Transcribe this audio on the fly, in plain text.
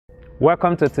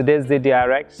Welcome to today's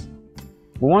DDRx.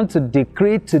 We want to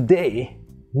decree today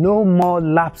no more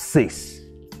lapses.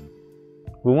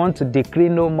 We want to decree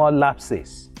no more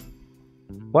lapses.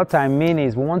 What I mean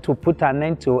is we want to put an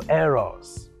end to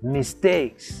errors,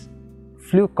 mistakes,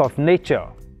 fluke of nature.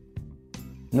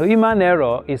 Human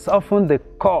error is often the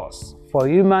cause for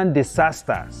human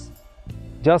disasters,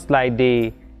 just like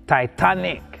the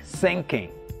Titanic sinking.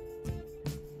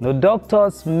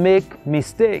 Doctors make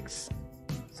mistakes.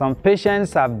 Some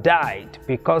patients have died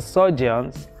because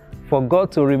surgeons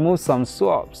forgot to remove some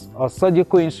swabs or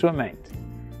surgical instrument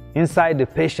inside the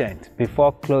patient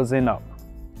before closing up.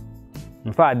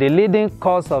 In fact, the leading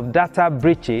cause of data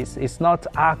breaches is not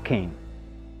hacking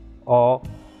or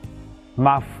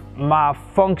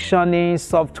malfunctioning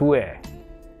software,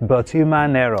 but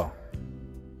human error.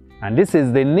 And this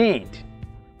is the need.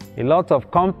 A lot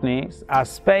of companies are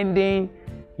spending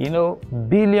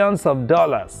billions of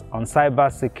dollars on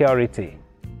cybersecurity.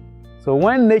 So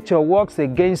when nature works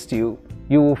against you,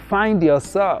 you will find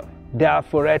yourself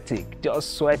diaphoretic,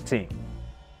 just sweating.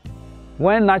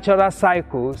 When natural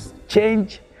cycles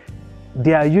change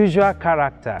their usual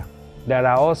character, there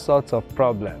are all sorts of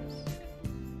problems.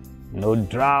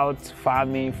 Droughts,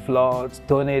 famine, floods,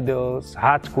 tornadoes,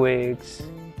 earthquakes.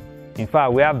 In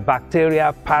fact, we have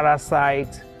bacteria,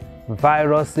 parasites,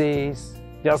 viruses.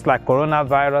 Just like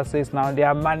coronaviruses now, they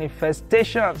are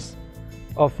manifestations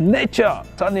of nature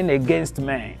turning against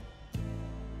men.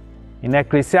 In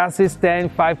Ecclesiastes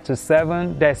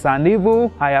 10:5-7, there's an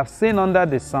evil I have seen under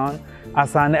the sun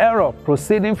as an error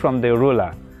proceeding from the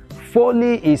ruler.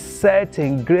 Folly is set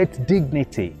in great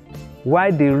dignity,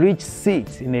 while the rich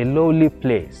sit in a lowly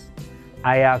place.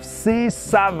 I have seen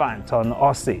servants on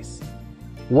horses,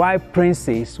 while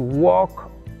princes walk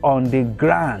on the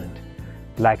ground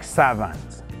like servants.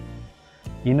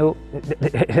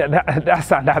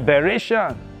 That's an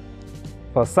aberration.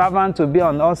 For servants to be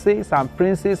on horses and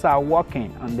princes are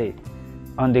walking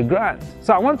on the ground.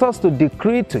 So I want us to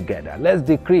decree together. Let's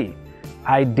decree.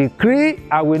 I decree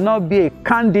I will not be a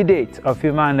candidate of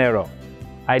human error.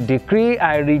 I decree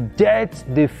I reject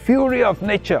the fury of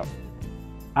nature,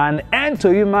 an end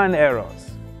to human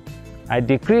errors. I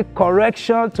decree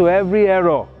correction to every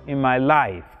error in my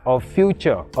life or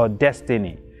future or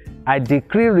destiny. I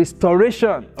decree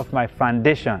restoration of my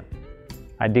foundation.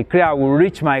 I decree I will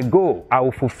reach my goal. I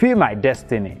will fulfill my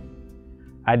destiny.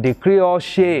 I decree all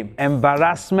shame,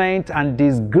 embarrassment, and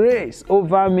disgrace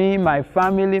over me, my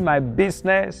family, my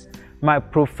business, my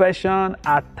profession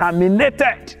are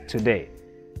terminated today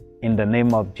in the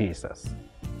name of Jesus.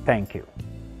 Thank you.